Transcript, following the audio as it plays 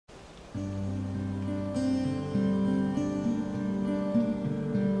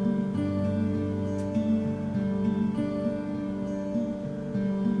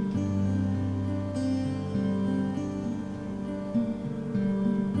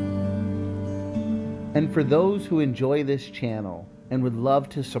And for those who enjoy this channel and would love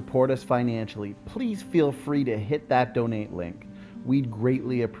to support us financially, please feel free to hit that donate link. We'd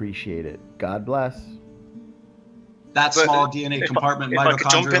greatly appreciate it. God bless. That small DNA compartment, if I could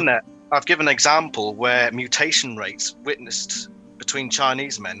jump in there, I've given an example where mutation rates witnessed between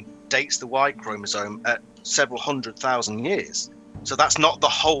Chinese men dates the Y chromosome at several 100,000 years. So that's not the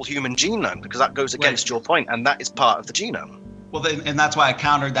whole human genome, because that goes against your point, and that is part of the genome. Well, and that's why I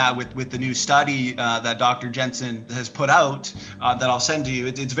countered that with the new study that Dr. Jensen has put out that I'll send to you.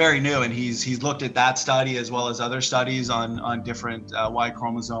 It's very new, and he's looked at that study as well as other studies on different Y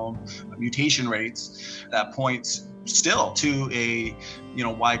chromosome mutation rates that points still to a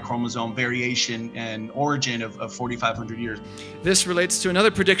Y chromosome variation and origin of 4,500 years. This relates to another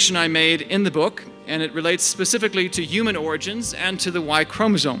prediction I made in the book, and it relates specifically to human origins and to the Y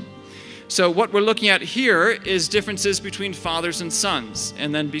chromosome. So what we're looking at here is differences between fathers and sons,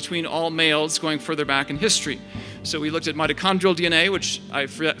 and then between all males going further back in history. So we looked at mitochondrial DNA, which I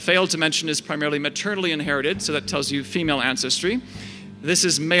failed to mention is primarily maternally inherited, so that tells you female ancestry. This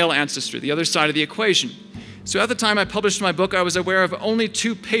is male ancestry, the other side of the equation. So at the time I published my book, I was aware of only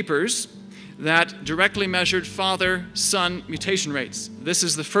 2 papers that directly measured father-son mutation rates. This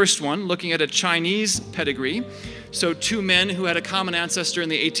is the first one, looking at a Chinese pedigree. So 2 men who had a common ancestor in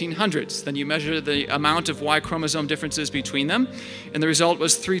the 1800s. Then you measure the amount of Y chromosome differences between them, and the result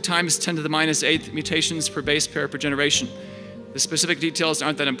was 3 times 10 to the minus 8th mutations per base pair per generation. The specific details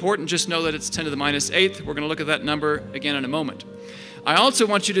aren't that important, just know that it's 10 to the minus 8th. We're going to look at that number again in a moment. I also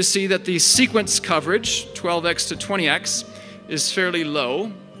want you to see that the sequence coverage, 12x to 20x, is fairly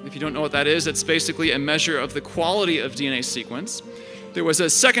low. If you don't know what that is, it's basically a measure of the quality of DNA sequence. There was a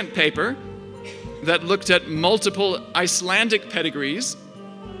second paper that looked at multiple Icelandic pedigrees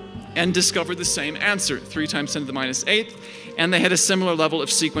and discovered the same answer, 3 times 10 to the minus 8th, and they had a similar level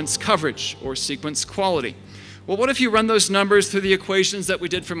of sequence coverage or sequence quality. Well, what if you run those numbers through the equations that we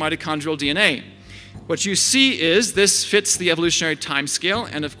did for mitochondrial DNA? What you see is this fits the evolutionary timescale,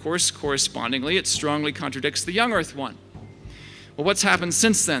 and of course, correspondingly, it strongly contradicts the young Earth one. Well, what's happened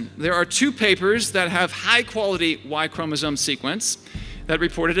since then? There are 2 papers that have high-quality Y chromosome sequence that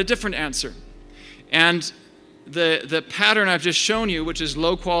reported a different answer. And the pattern I've just shown you, which is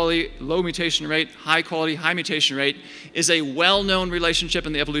low quality, low mutation rate, high quality, high mutation rate, is a well-known relationship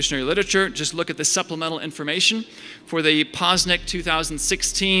in the evolutionary literature. Just look at the supplemental information for the Posnick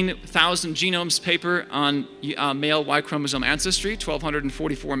 2016 1,000 genomes paper on male Y chromosome ancestry,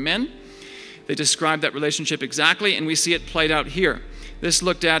 1,244 men. They describe that relationship exactly, and we see it played out here. This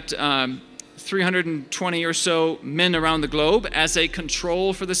looked at 320 or so men around the globe. As a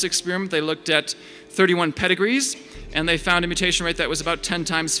control for this experiment, they looked at 31 pedigrees, and they found a mutation rate that was about 10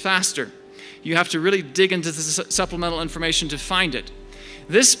 times faster. You have to really dig into the supplemental information to find it.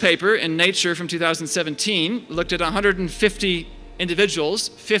 This paper in Nature from 2017 looked at 150 individuals,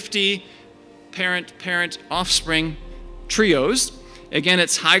 50 parent-parent offspring trios. Again,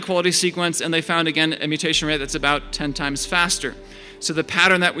 it's high-quality sequence, and they found, again, a mutation rate that's about 10 times faster. So the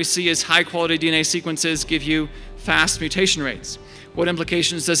pattern that we see is high-quality DNA sequences give you fast mutation rates. What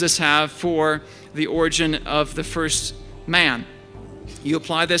implications does this have for the origin of the first man? You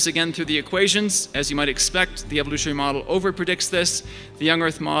apply this again through the equations. As you might expect, the evolutionary model overpredicts this. The young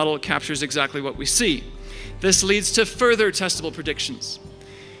Earth model captures exactly what we see. This leads to further testable predictions.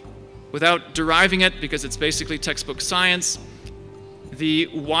 Without deriving it, because it's basically textbook science, the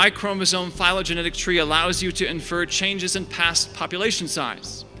Y chromosome phylogenetic tree allows you to infer changes in past population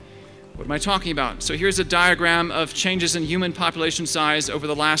size. What am I talking about? So here's a diagram of changes in human population size over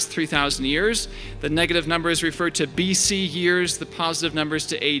the last 3,000 years. The negative numbers refer to BC years, the positive numbers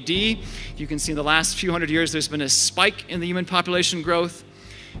to AD. You can see in the last few hundred years there's been a spike in the human population growth.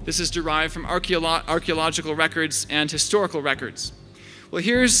 This is derived from archaeological records and historical records. Well,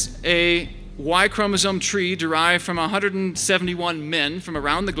 here's a Y chromosome tree derived from 171 men from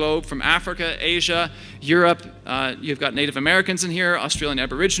around the globe, from Africa, Asia, Europe. You've got Native Americans in here, Australian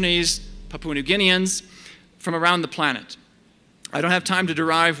Aborigines, Papua New Guineans, from around the planet. I don't have time to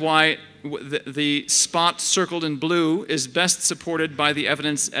derive why the spot circled in blue is best supported by the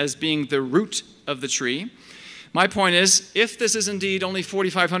evidence as being the root of the tree. My point is, if this is indeed only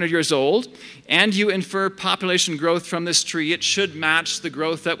 4,500 years old, and you infer population growth from this tree, it should match the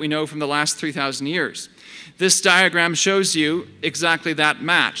growth that we know from the last 3,000 years. This diagram shows you exactly that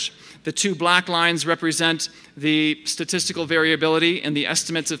match. The 2 black lines represent the statistical variability in the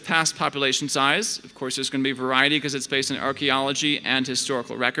estimates of past population size. Of course, there's going to be variety because it's based on archaeology and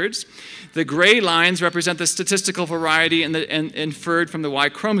historical records. The gray lines represent the statistical variety inferred from the Y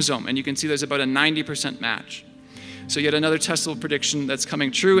chromosome, and you can see there's about a 90% match. So yet another testable prediction that's coming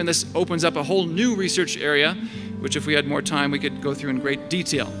true, and this opens up a whole new research area, which if we had more time, we could go through in great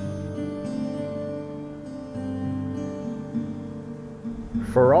detail.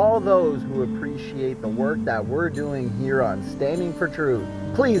 For all those who appreciate the work that we're doing here on Standing for Truth,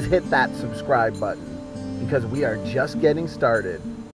 please hit that subscribe button, because we are just getting started.